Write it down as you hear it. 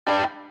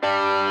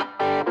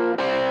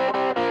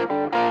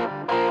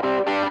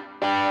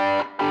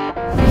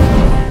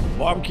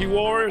Barbecue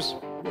Warriors,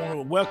 I want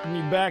to welcome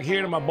you back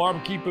here to my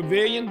barbecue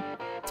pavilion,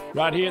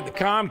 right here at the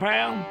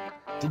compound.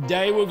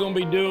 Today we're going to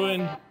be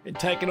doing and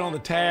taking on the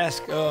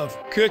task of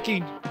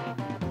cooking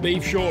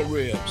beef short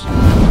ribs.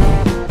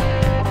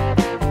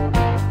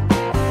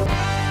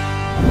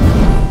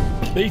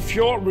 Beef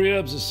short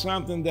ribs is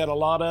something that a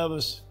lot of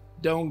us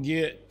don't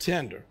get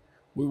tender.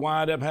 We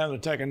wind up having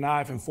to take a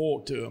knife and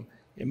fork to them.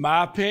 In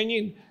my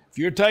opinion, if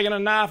you're taking a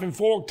knife and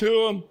fork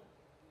to them,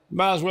 you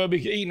might as well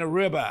be eating a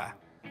ribeye.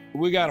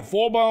 We got a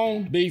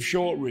 4-bone beef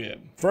short rib.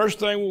 First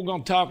thing we're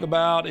going to talk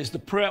about is the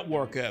prep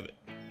work of it.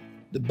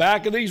 The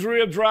back of these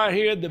ribs right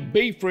here, the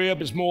beef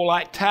rib, is more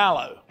like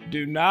tallow.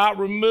 Do not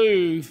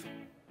remove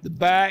the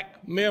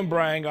back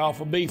membrane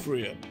off a beef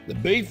rib. The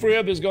beef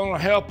rib is going to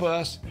help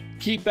us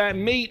keep that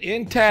meat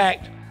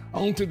intact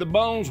onto the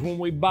bones when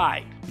we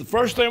bite. The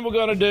first thing we're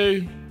going to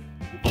do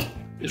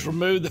is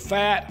remove the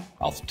fat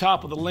off the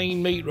top of the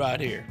lean meat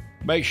right here.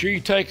 Make sure you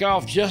take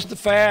off just the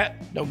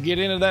fat. Don't get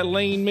into that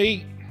lean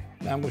meat.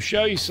 Now I'm going to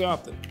show you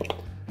something.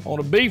 On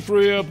a beef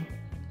rib,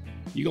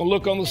 you're going to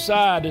look on the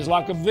side, there's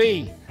like a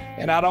V.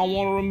 And I don't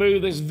want to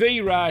remove this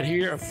V right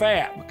here of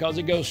fat because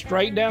it goes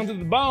straight down to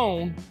the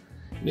bone.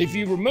 And if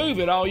you remove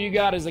it, all you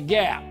got is a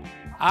gap.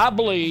 I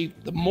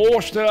believe the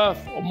more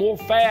stuff or more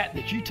fat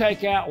that you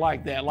take out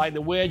like that, like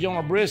the wedge on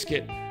a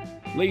brisket,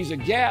 leaves a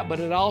gap, but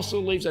it also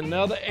leaves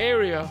another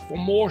area for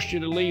moisture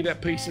to leave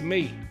that piece of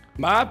meat.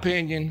 In my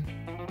opinion,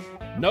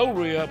 no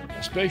rib,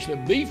 especially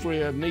a beef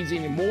rib, needs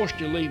any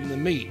moisture leaving the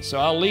meat, so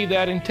I'll leave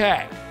that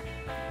intact.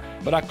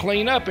 But I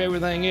clean up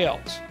everything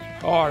else.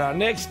 All right, our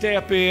next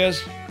step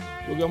is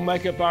we're gonna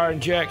make up our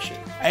injection.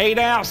 8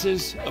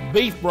 ounces of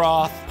beef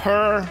broth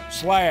per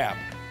slab,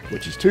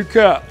 which is 2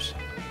 cups.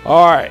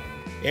 All right,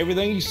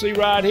 everything you see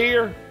right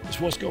here is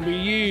what's gonna be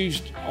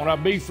used on our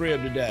beef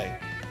rib today.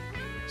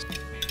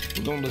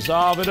 We're gonna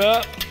dissolve it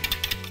up.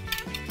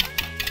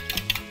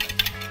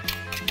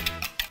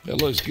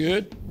 That looks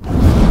good.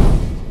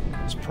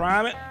 Let's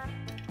prime it.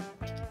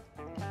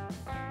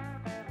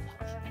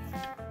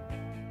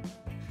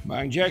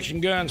 My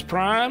injection gun's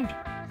primed.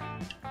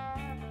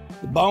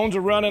 The bones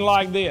are running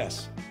like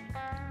this.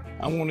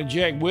 I'm gonna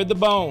inject with the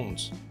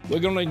bones. We're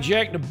gonna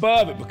inject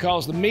above it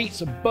because the meat's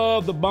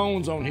above the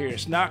bones on here.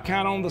 It's not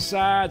kind of on the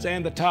sides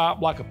and the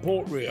top like a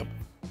pork rib.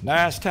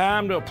 Now it's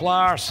time to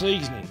apply our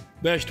seasoning,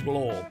 vegetable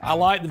oil. I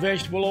like the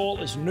vegetable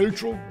oil, it's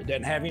neutral, it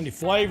doesn't have any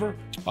flavor.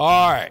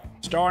 All right,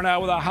 starting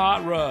out with a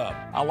hot rub.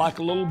 I like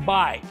a little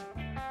bite,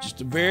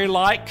 just a very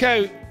light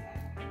coat,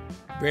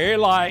 very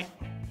light.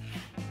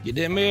 Get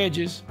them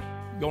edges,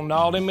 you're gonna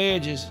gnaw them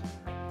edges.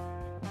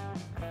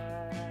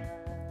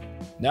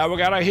 Now we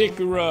got our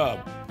hickory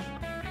rub.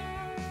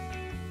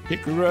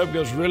 Hickory rub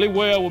goes really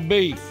well with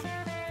beef.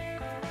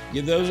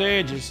 Get those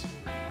edges.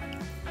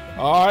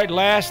 All right,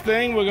 last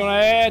thing we're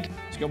gonna add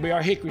is gonna be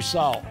our hickory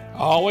salt. I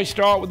always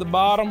start with the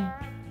bottom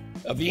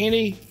of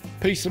any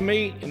piece of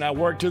meat and I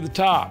work to the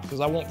top because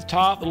I want the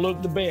top to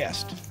look the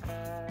best.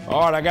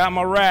 All right, I got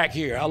my rack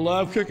here. I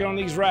love cooking on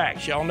these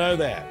racks, y'all know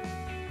that.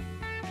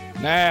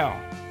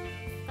 Now,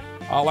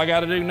 all I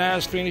gotta do now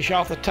is finish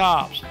off the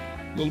tops.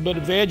 A little bit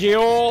of veggie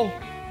oil,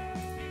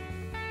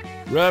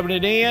 rubbing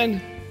it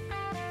in.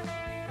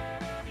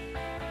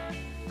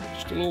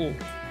 Just a little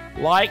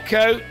light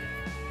coat.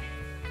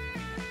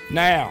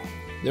 Now,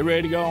 they're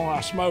ready to go on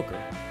our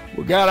smoker.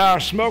 We got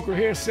our smoker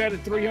here set at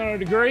 300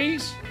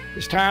 degrees.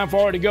 It's time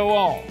for it to go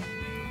on.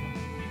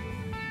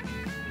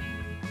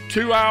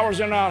 2 hours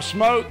in our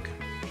smoke,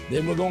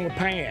 then we're going to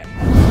pan.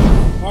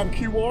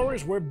 Barbecue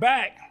Warriors, we're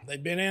back.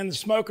 They've been in the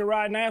smoker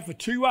right now for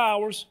 2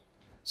 hours,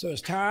 so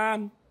it's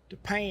time to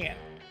pan.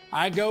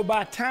 I go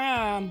by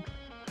time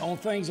on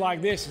things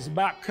like this. It's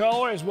about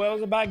color as well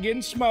as about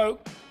getting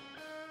smoked,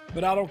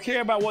 but I don't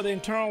care about what the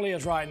internal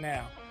is right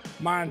now.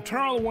 My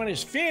internal, when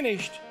it's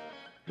finished,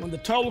 when the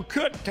total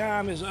cook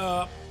time is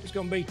up, it's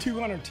gonna be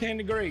 210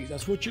 degrees.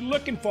 That's what you're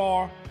looking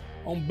for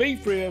on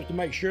beef ribs to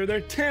make sure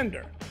they're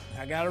tender.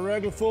 I got a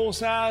regular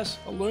full-size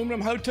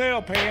aluminum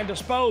hotel pan,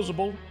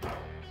 disposable.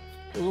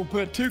 We're gonna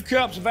put 2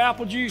 cups of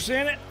apple juice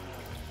in it.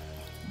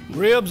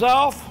 Ribs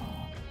off.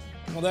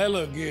 Well, they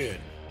look good.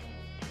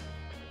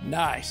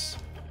 Nice.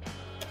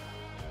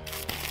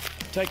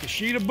 Take a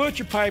sheet of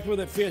butcher paper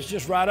that fits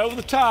just right over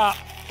the top.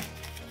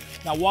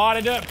 Now wad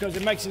it up because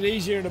it makes it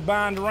easier to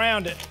bind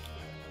around it.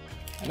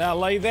 And I'll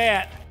lay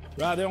that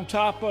right there on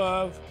top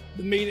of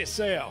the meat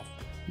itself.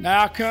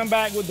 Now I'll come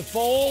back with the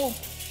foil,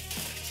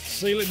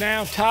 seal it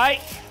down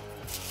tight.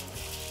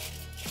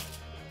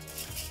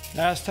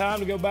 Now it's time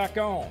to go back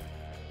on.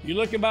 You're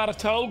looking about a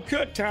total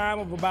cook time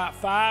of about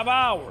 5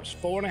 hours,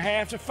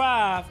 4.5 to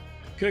 5,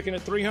 cooking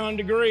at 300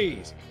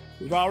 degrees.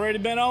 We've already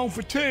been on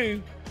for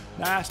 2.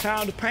 Now it's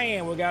time to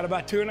pan. We've got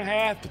about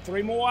 2.5 to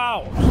 3 more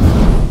hours.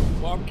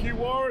 Barbecue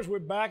Warriors, we're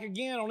back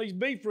again on these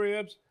beef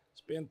ribs.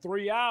 It's been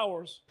 3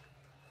 hours.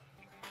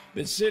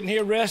 Been sitting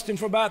here resting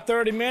for about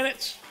 30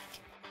 minutes.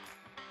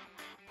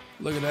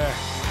 Look at that.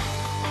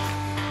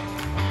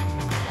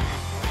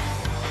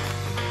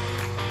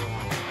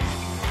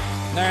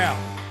 Now,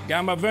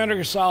 got my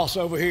vinegar sauce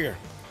over here.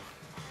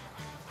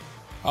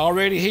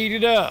 already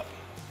heated up.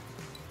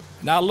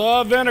 And I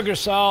love vinegar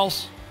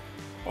sauce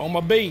on my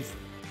beef.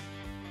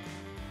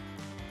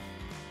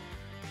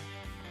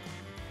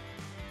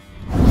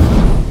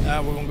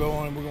 Now we're gonna go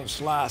on and we're gonna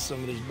slice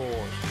some of these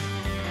boys.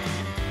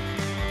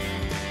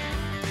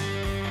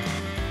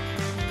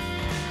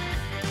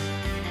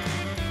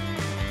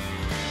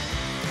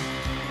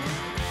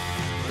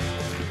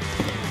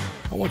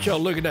 I want y'all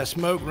to look at that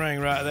smoke ring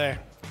right there.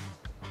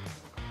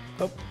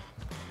 Oh,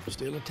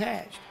 still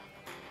attached.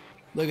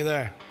 Look at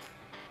there.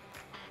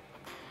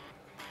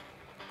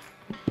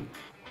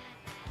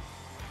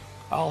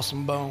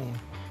 Awesome bone.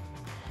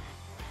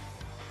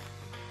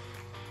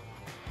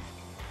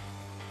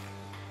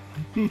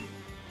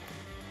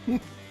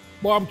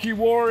 Barbecue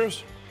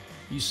warriors,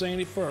 you seen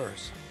it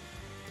first.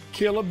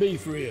 Killer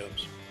beef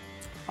ribs.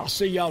 I'll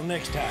see y'all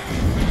next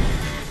time.